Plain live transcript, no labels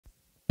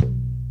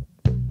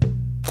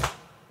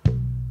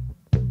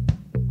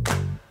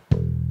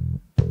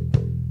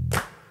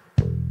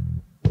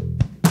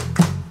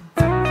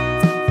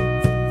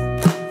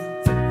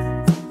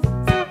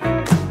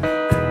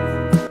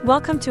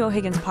Welcome to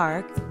O'Higgins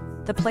Park,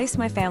 the place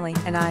my family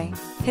and I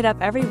hit up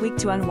every week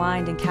to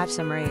unwind and catch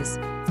some rays.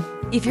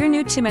 If you're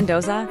new to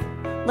Mendoza,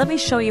 let me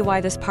show you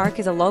why this park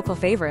is a local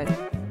favorite.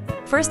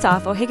 First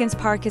off, O'Higgins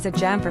Park is a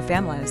gem for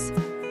families.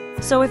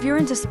 So if you're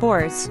into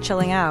sports,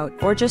 chilling out,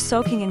 or just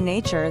soaking in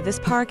nature, this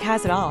park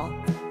has it all.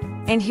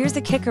 And here's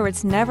the kicker,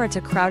 it's never too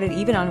crowded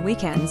even on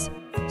weekends,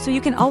 so you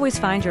can always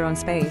find your own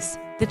space.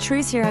 The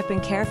trees here have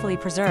been carefully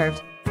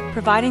preserved,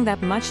 providing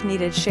that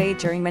much-needed shade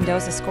during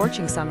Mendoza's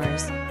scorching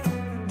summers.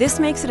 This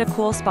makes it a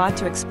cool spot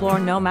to explore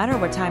no matter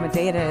what time of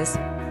day it is.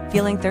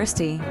 Feeling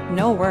thirsty?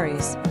 No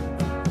worries.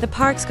 The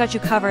park's got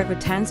you covered with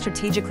 10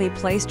 strategically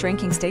placed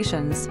drinking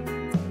stations.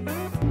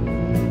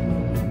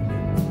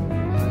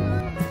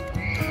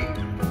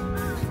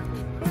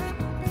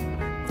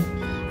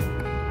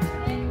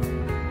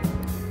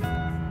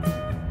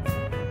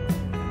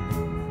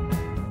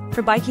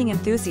 For biking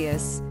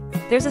enthusiasts,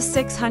 there's a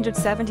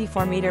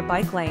 674-meter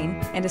bike lane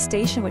and a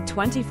station with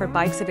 24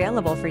 bikes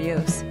available for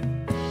use.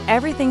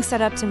 Everything's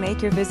set up to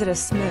make your visit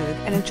as smooth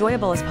and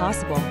enjoyable as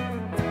possible.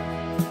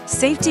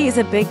 Safety is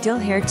a big deal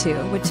here too.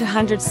 With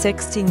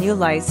 260 new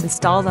lights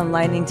installed on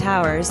lighting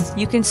towers,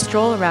 you can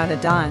stroll around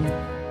at dawn.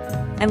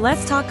 And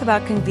let's talk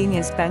about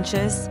convenience.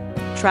 Benches,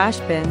 trash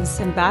bins,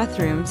 and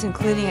bathrooms,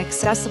 including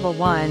accessible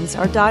ones,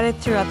 are dotted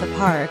throughout the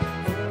park.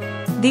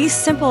 These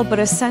simple but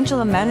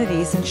essential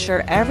amenities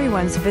ensure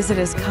everyone's visit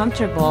is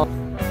comfortable.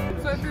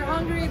 So if you're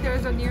hungry,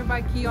 there's a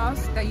nearby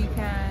kiosk that you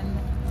can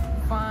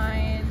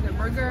find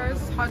burgers,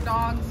 hot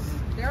dogs.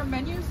 There are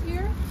menus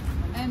here,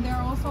 and there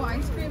are also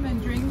ice cream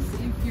and drinks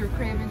if you're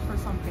craving for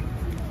something.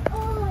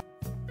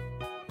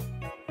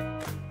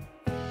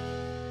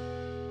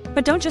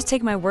 But don't just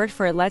take my word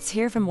for it, let's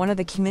hear from one of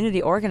the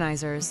community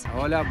organizers.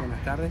 Hola,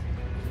 buenas tardes.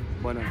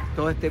 Bueno,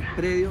 todo este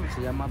predio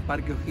se llama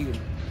Parque O'Higgins,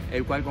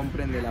 el cual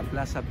comprende la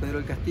Plaza Pedro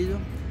del Castillo,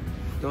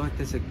 todo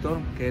este sector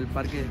que es el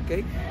parque de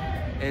skate,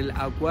 el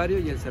acuario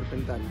y el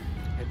serpentario.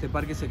 Este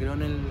parque se creó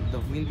en el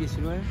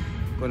 2019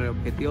 con el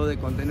objetivo de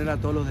contener a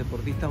todos los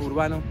deportistas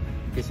urbanos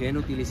que si bien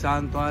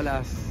utilizaban todas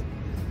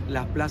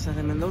las plazas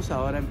de Mendoza,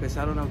 ahora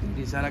empezaron a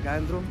utilizar acá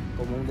adentro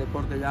como un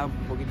deporte ya un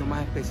poquito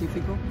más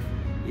específico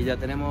y ya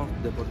tenemos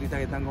deportistas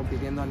que están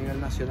compitiendo a nivel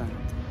nacional.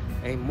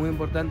 Es muy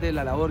importante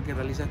la labor que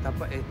realiza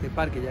este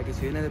parque, ya que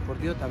si bien es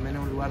deportivo también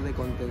es un lugar de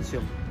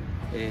contención.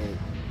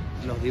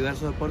 Los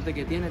diversos deportes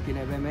que tiene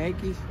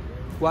BMX,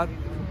 quad,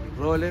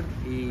 roller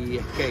y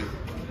skate.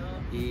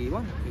 Y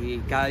bueno, y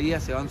cada día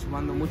se van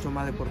sumando muchos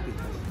más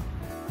deportistas.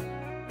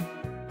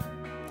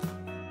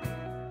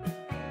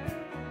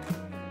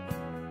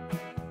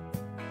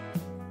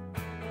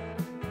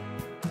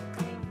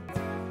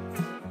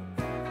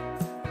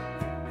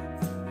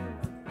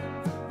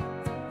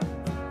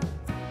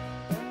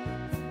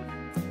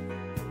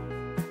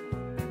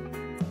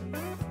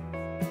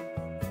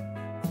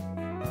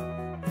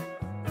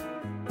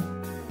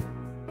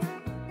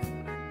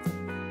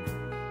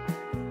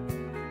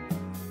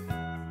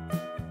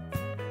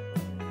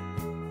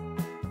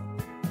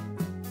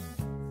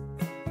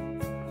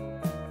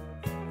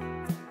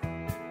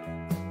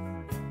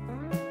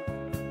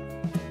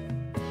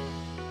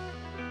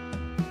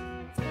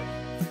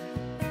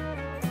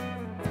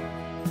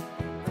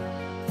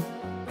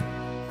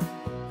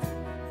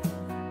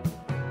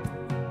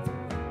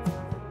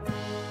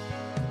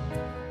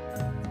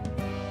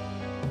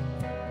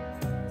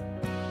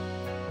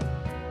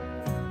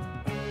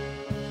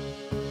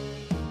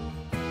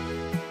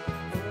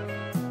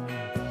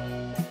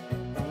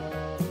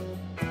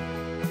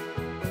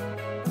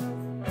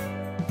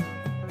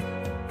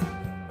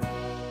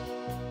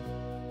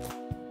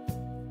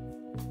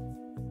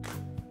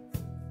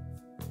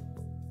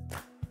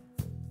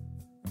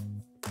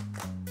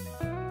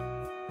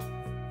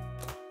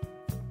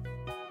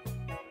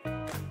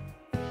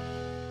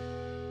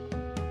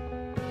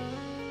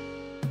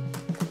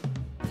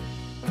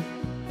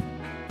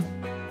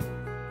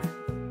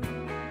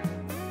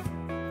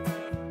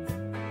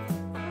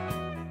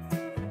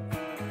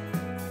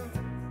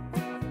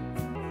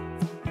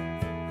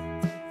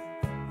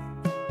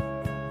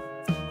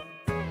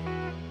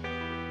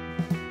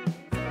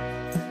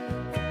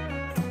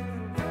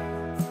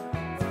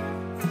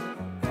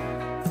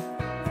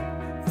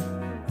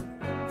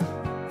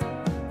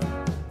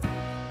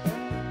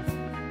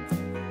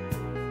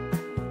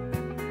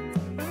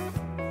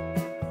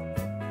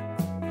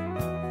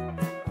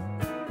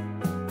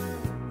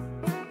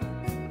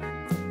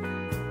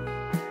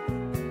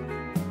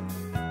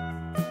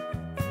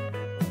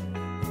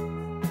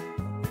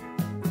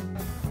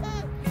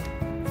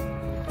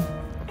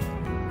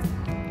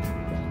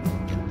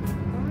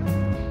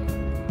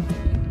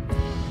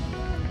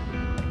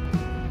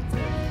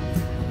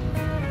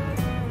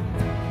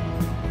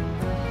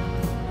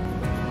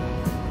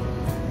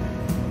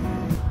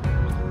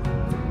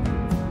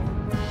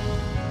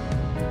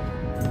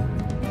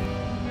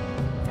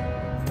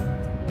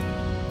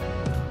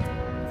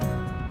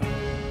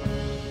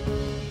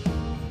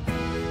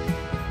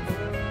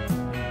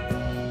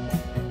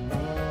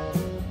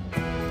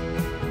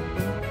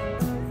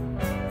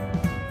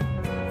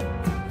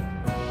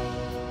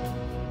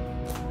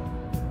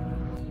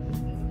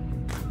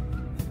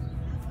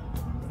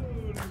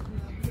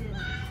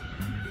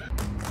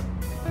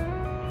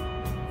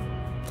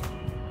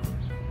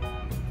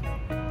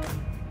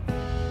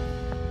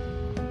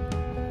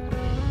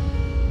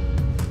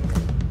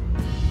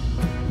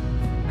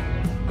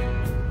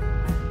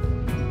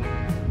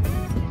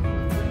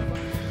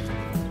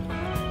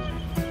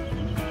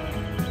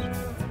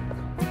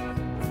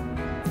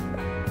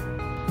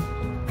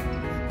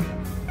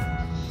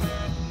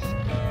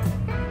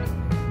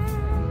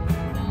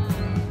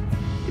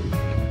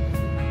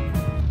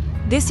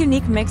 This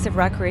unique mix of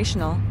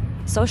recreational,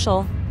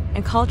 social,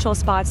 and cultural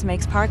spots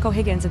makes Park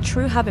O'Higgins a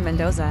true hub in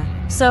Mendoza.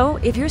 So,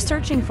 if you're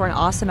searching for an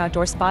awesome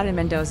outdoor spot in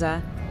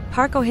Mendoza,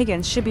 Park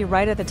O'Higgins should be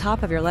right at the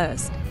top of your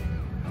list.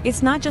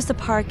 It's not just a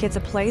park, it's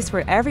a place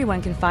where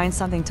everyone can find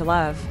something to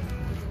love.